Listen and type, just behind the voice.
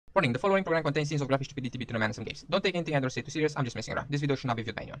Warning, the following program contains scenes of graphic stupidity between a man and some games. Don't take anything I don't say too serious, I'm just messing around. This video should not be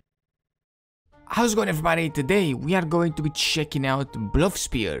viewed by anyone. How's it going, everybody? Today we are going to be checking out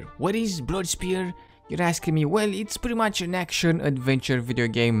Bloodspear. What is Bloodspear? You're asking me. Well, it's pretty much an action adventure video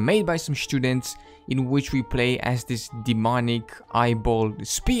game made by some students in which we play as this demonic eyeball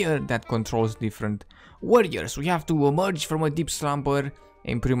spear that controls different warriors. We have to emerge from a deep slumber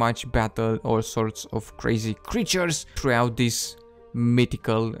and pretty much battle all sorts of crazy creatures throughout this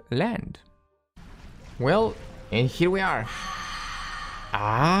mythical land. Well, and here we are.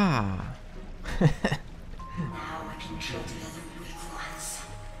 Ah. Now I can kill the other weak ones.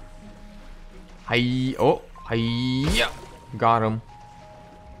 Hiya. Got him.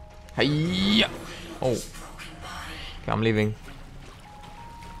 Hiya. Oh. Okay, I'm leaving.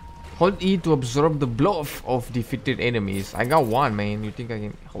 Hold E to absorb the blow of defeated enemies. I got one, man. You think I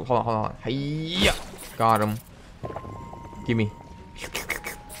can... Hold on. Hiya. Got him. Gimme.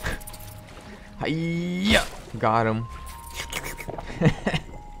 Hiya. Got him.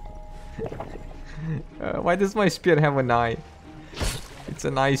 Why does my spear have an eye? It's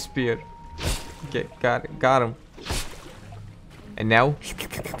an eye spear. Okay, got him. And now?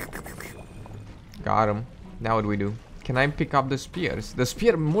 Got him. Now what do we do? Can I pick up the spears? The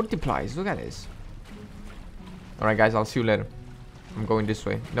spear multiplies. Look at this. Alright, guys, I'll see you later. I'm going this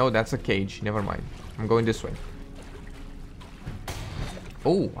way. No, that's a cage. Never mind. I'm going this way.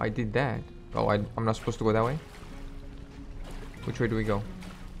 Oh, I did that. Oh, I'm not supposed to go that way? Which way do we go?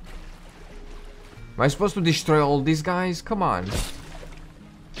 Am I supposed to destroy all these guys? Come on.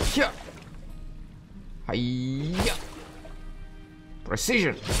 Yeah. Hiya.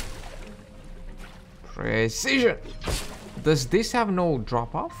 Precision. Precision. Does this have no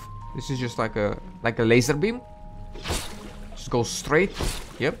drop off? This is just like a laser beam. Just go straight.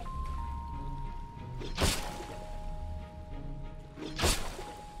 Yep.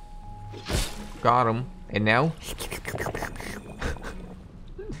 Got him. And now?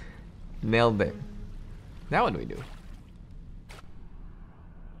 Nailed it. Now what do we do?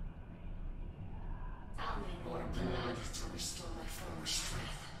 I'll need more blood to restore my former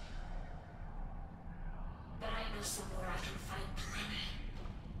strength. But I know somewhere I can find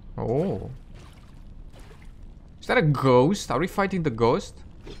plenty. Oh. Is that a ghost? Are we fighting the ghost?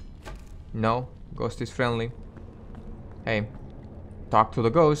 No. Ghost is friendly. Hey. Talk to the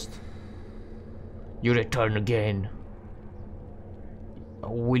ghost. You return again.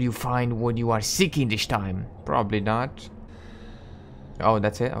 Will you find what you are seeking this time? Probably not. Oh,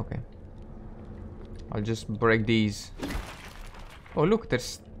 that's it? Okay. I'll just break these. Oh, look,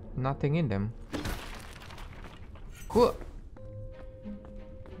 there's nothing in them. Cool.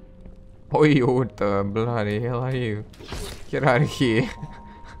 Oh, what the bloody hell are you? Get out of here.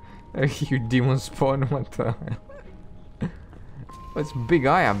 You demon spawn, what the hell? What's big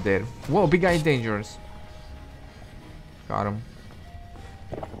eye up there? Whoa, big eye is dangerous. Got him.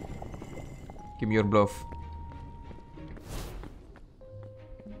 Give me your bluff.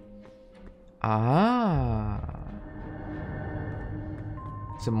 Ah.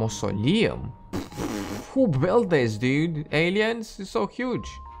 It's a mausoleum. Who built this, dude? Aliens? It's so huge.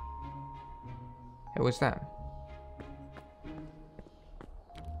 Hey, what's that?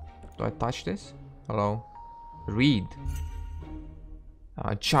 Do I touch this? Hello? Read.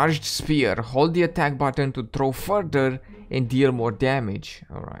 Charged spear. Hold the attack button to throw further and deal more damage.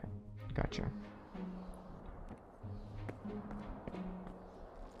 Alright. Gotcha.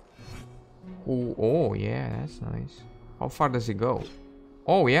 Oh, yeah, that's nice. How far does it go?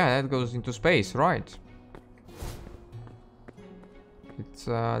 Oh, yeah, that goes into space, right.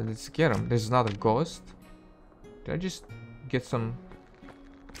 Let's get him. There's another ghost. Did I just get some...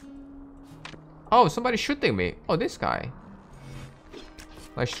 Oh, somebody's shooting me. Oh, this guy.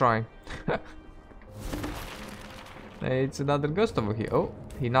 Nice try. It's another ghost over here. Oh,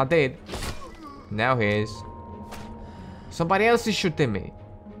 he's not dead. Now he is. Somebody else is shooting me.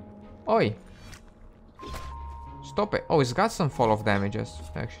 Oi. Stop it. Oh, it's got some fall off damages,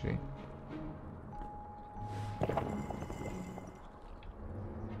 actually.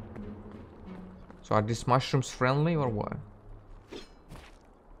 So are these mushrooms friendly or what?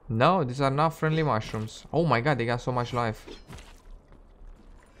 No, these are not friendly mushrooms. Oh my god, they got so much life.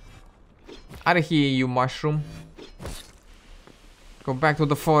 Out of here, you mushroom. Go back to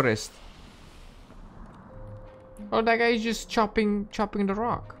the forest. Oh, that guy is just chopping the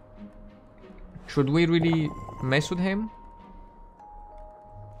rock. Should we really mess with him?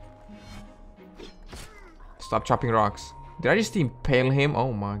 Stop chopping rocks. Did I just impale him?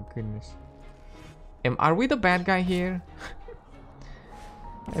 Oh my goodness. Are we the bad guy here?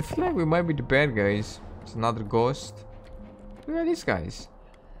 I feel like we might be the bad guys. It's another ghost. Look at these guys.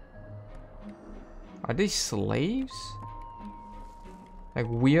 Are they slaves? Like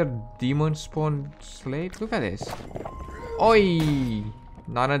weird demon spawn slaves? Look at this. Oi!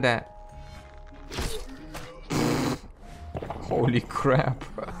 None of that. Holy crap.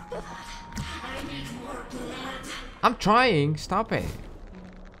 I'm trying. Stop it.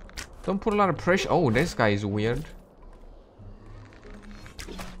 Don't put a lot of pressure. Oh, this guy is weird.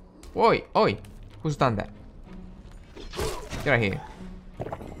 Oi, oi. Who's done that? Get out here.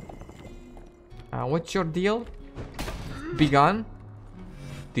 What's your deal? Be gone.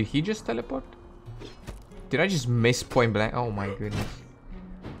 Did he just teleport? Did I just miss point blank? Oh my goodness.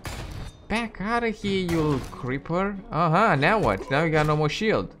 Back out of here, you little creeper. Now what? Now you got no more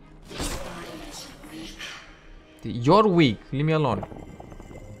shield. You're weak. Leave me alone.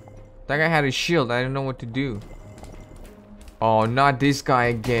 That guy had a shield. I don't know what to do. Oh, not this guy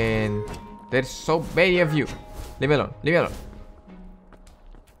again. There's so many of you. Leave me alone. Leave me alone.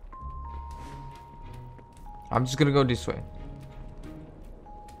 I'm just gonna go this way.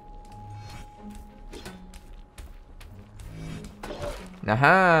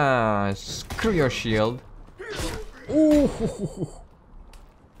 Aha! Screw your shield. Ooh!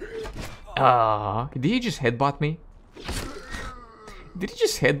 Did he just headbutt me? Did he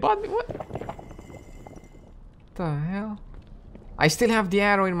just headbutt me? What the hell? I still have the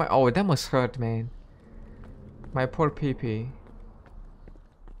arrow in my... Oh, that must hurt, man. My poor PP.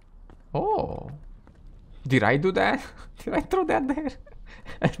 Oh. Did I do that? Did I throw that there?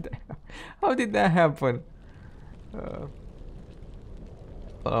 How did that happen?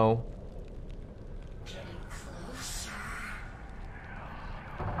 Oh.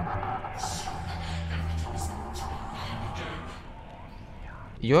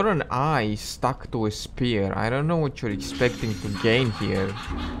 You're an eye stuck to a spear. I don't know what you're expecting to gain here.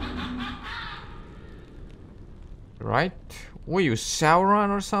 Right? Were you Sauron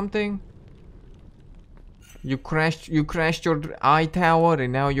or something? You crashed your eye tower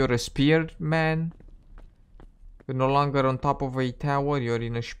and now you're a spear man? You're no longer on top of a tower, you're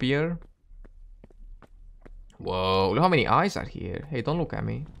in a spear. Whoa, look how many eyes are here. Hey, don't look at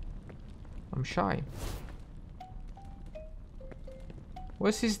me. I'm shy.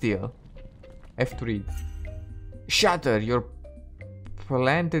 What's his deal? F3. Shatter your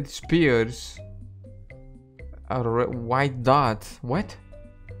planted spears. A white dot. What?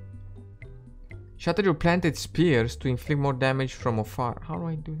 Shatter your planted spears to inflict more damage from afar. How do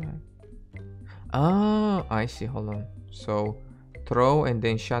I do that? Ah, I see. Hold on. So, throw and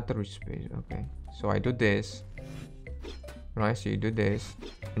then shatter with spears. Okay. So I do this. Right, so you do this.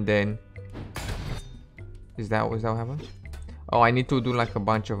 And then... Is that what happened? Oh, I need to do like a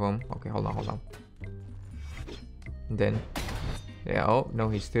bunch of them. Okay, hold on. And then... Yeah, oh, no,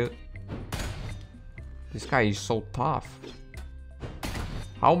 he's still... This guy is so tough.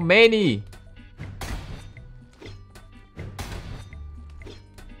 How many?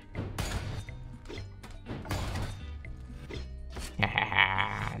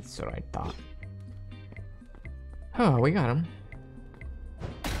 That's what I thought. Oh, we got him.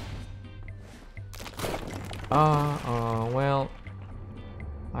 Well,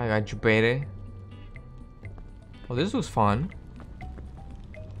 I got you, baby. Well, this was fun.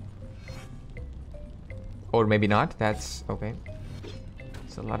 Or maybe not, that's okay.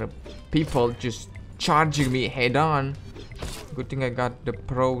 It's a lot of people just charging me head on. Good thing I got the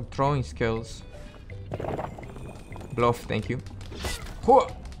pro throwing skills. Bluff, thank you.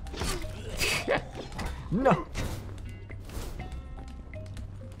 No!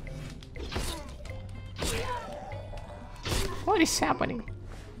 What is happening?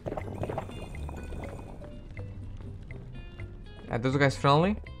 Are those guys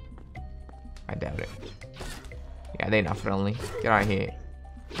friendly? I doubt it. Yeah, they're not friendly. Get out of here.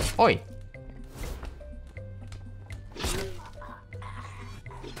 Oi!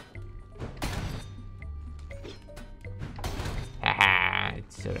 Haha,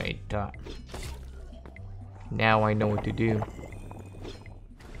 it's right up. Now I know what to do.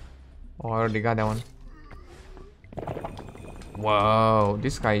 Oh, I already got that one. Whoa,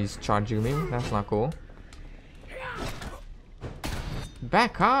 this guy is charging me. That's not cool.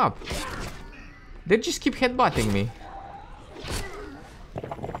 Back up! They just keep headbutting me.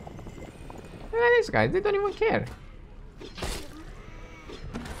 Look at these guys, they don't even care.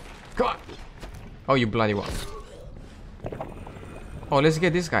 Come on! Oh, you bloody one. Oh, let's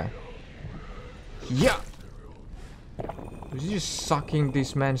get this guy. Yeah! Is he just sucking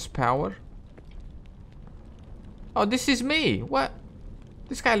this man's power? Oh, this is me! What?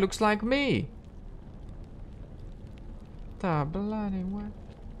 This guy looks like me! The bloody what?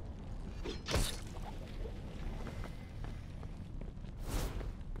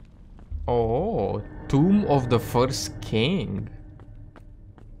 Oh, Tomb of the First King.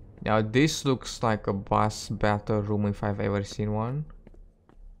 Now this looks like a boss battle room if I've ever seen one.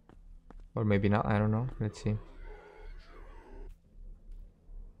 Or maybe not, I don't know. Let's see.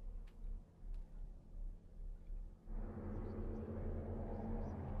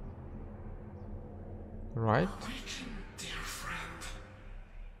 Right.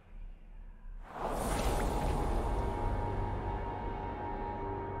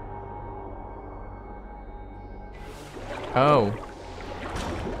 Oh.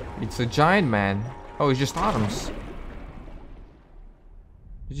 It's a giant man. Oh, it's just arms.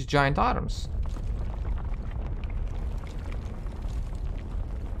 It's just giant arms.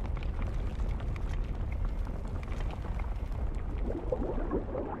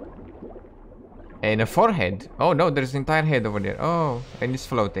 And a forehead. Oh no, there's an entire head over there. Oh, and it's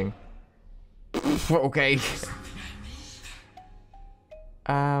floating. Okay.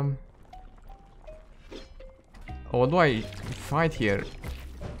 What do I fight here?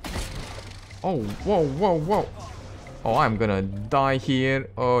 Oh, whoa, whoa, whoa. Oh, I'm gonna die here.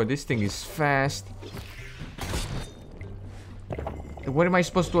 Oh, this thing is fast. What am I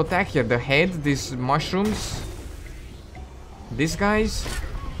supposed to attack here? The head? These mushrooms? These guys?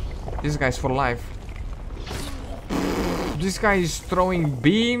 This guy's for life. This guy is throwing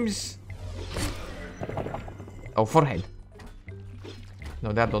beams. Oh, forehead.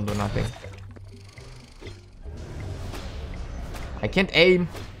 No, that don't do nothing. I can't aim.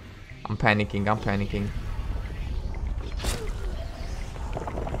 I'm panicking, I'm panicking.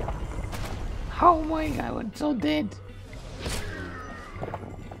 Oh my god, I'm so dead.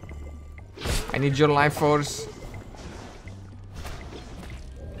 I need your life force.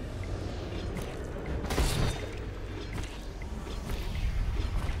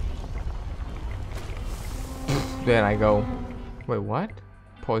 There I go. Wait, what?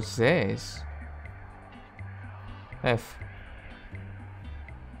 Possess? F.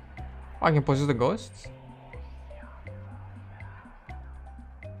 Oh, I can possess the ghosts?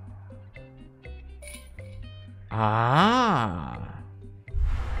 Ah.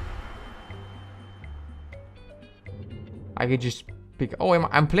 I could just pick. Oh,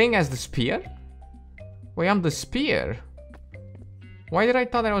 I'm playing as the spear? Wait, I'm the spear. Why did I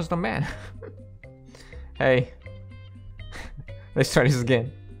thought I was the man? Hey. Let's try this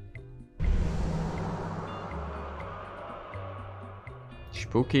again.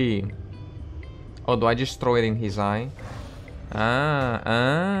 Spooky. Oh, do I just throw it in his eye?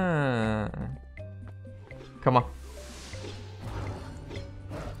 Ah. Come on.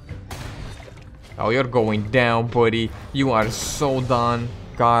 Oh, you're going down, buddy. You are so done.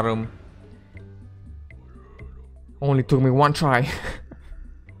 Got him. Only took me one try.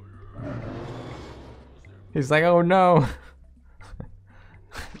 He's like, oh no.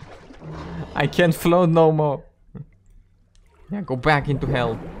 I can't float no more. Yeah, go back into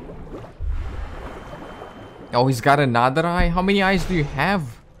hell. Oh, he's got another eye? How many eyes do you have?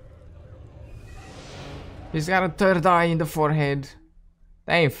 He's got a third eye in the forehead.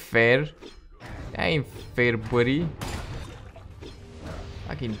 That ain't fair. That ain't fair, buddy.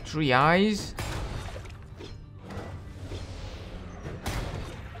 Fucking 3 eyes.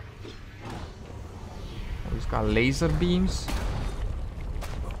 Oh, he's got laser beams.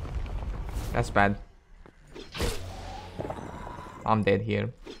 That's bad. I'm dead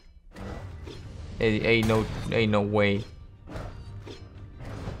here. Ain't no way.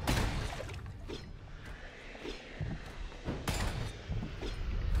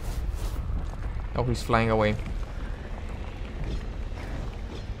 Oh, he's flying away.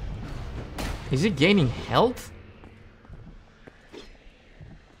 Is he gaining health?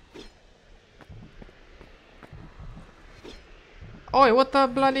 Oh, what the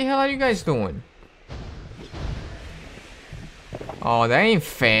bloody hell are you guys doing? Oh, that ain't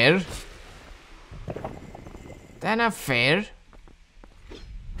fair. That not fair.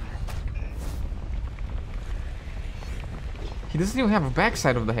 He doesn't even have a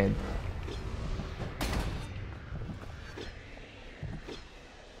backside of the head.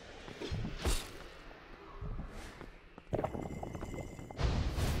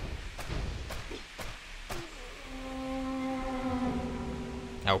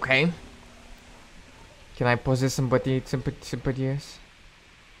 Okay. Can I possess somebody? Yes.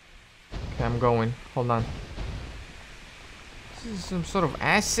 Okay, I'm going. Hold on. This is some sort of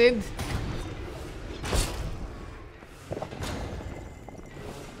acid.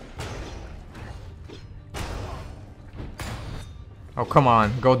 Oh, come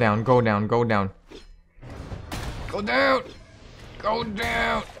on. Go down, go down, go down. Go down! Go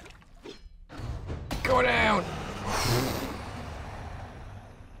down! Go down!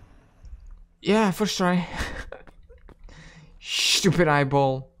 Yeah, first try. Stupid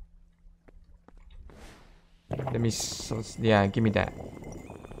eyeball. Let me... yeah, give me that.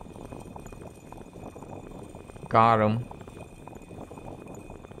 Got him.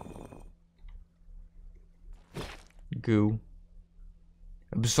 Goo.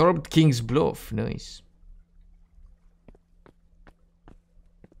 Absorbed King's Bluff. Nice.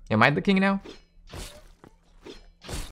 Am I the king now?